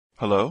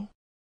Hello?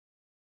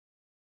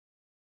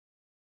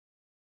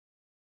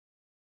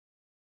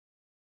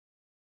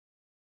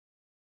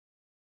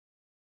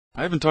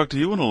 I haven't talked to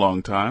you in a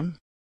long time.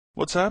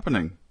 What's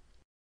happening?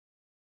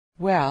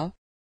 Well,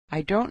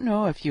 I don't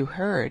know if you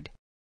heard.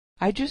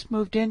 I just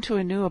moved into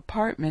a new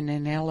apartment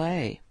in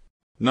LA.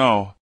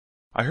 No,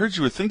 I heard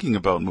you were thinking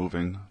about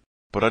moving,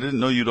 but I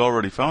didn't know you'd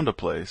already found a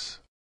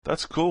place.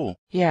 That's cool.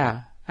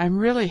 Yeah, I'm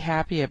really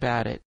happy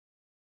about it.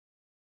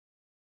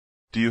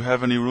 Do you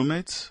have any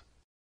roommates?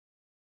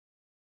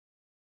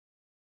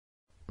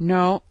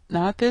 No,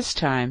 not this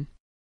time.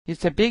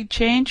 It's a big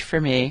change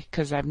for me,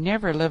 'cause I've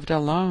never lived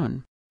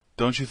alone.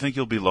 Don't you think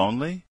you'll be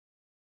lonely?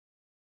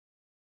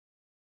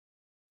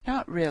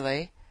 Not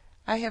really.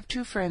 I have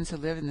two friends who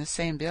live in the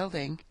same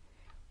building.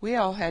 We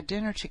all had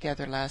dinner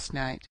together last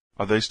night.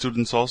 Are they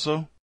students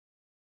also?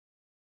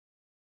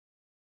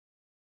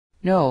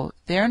 No,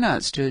 they're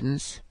not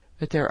students,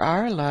 but there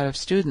are a lot of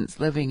students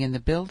living in the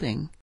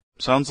building.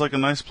 Sounds like a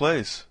nice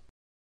place.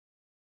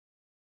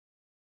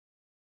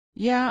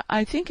 Yeah,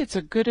 I think it's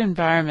a good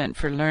environment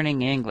for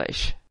learning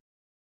English.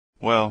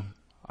 Well,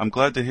 I'm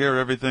glad to hear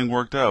everything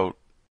worked out.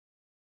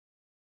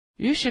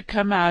 You should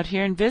come out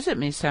here and visit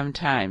me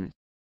sometime.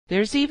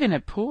 There's even a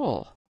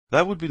pool.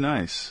 That would be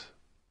nice.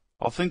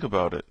 I'll think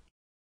about it.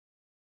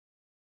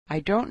 I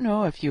don't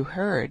know if you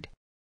heard.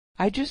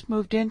 I just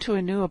moved into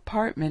a new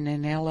apartment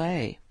in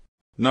LA.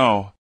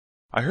 No,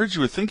 I heard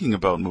you were thinking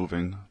about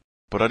moving,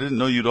 but I didn't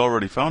know you'd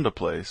already found a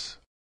place.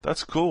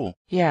 That's cool.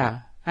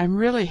 Yeah, I'm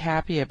really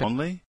happy about it.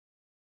 Lonely?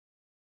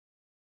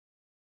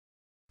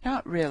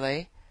 Not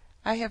really.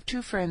 I have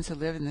two friends who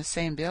live in the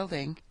same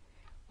building.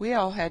 We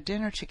all had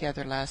dinner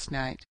together last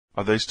night.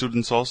 Are they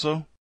students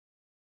also?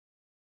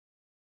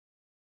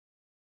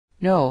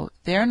 No,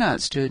 they're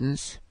not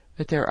students,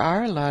 but there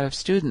are a lot of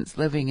students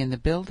living in the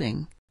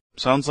building.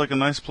 Sounds like a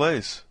nice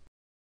place.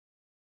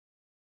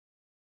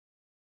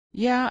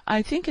 Yeah,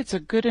 I think it's a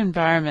good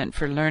environment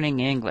for learning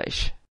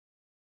English.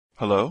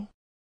 Hello?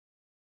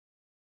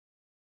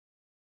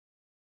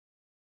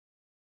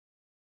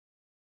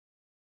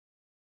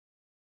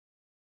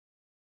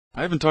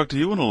 I haven't talked to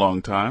you in a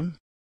long time.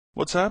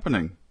 What's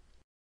happening?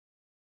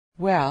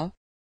 Well,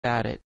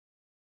 about it.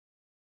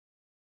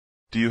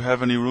 Do you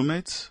have any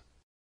roommates?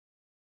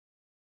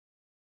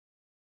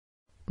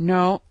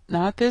 No,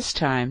 not this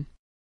time.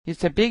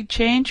 It's a big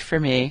change for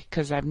me,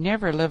 'cause I've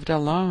never lived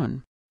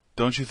alone.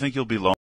 Don't you think you'll be lonely?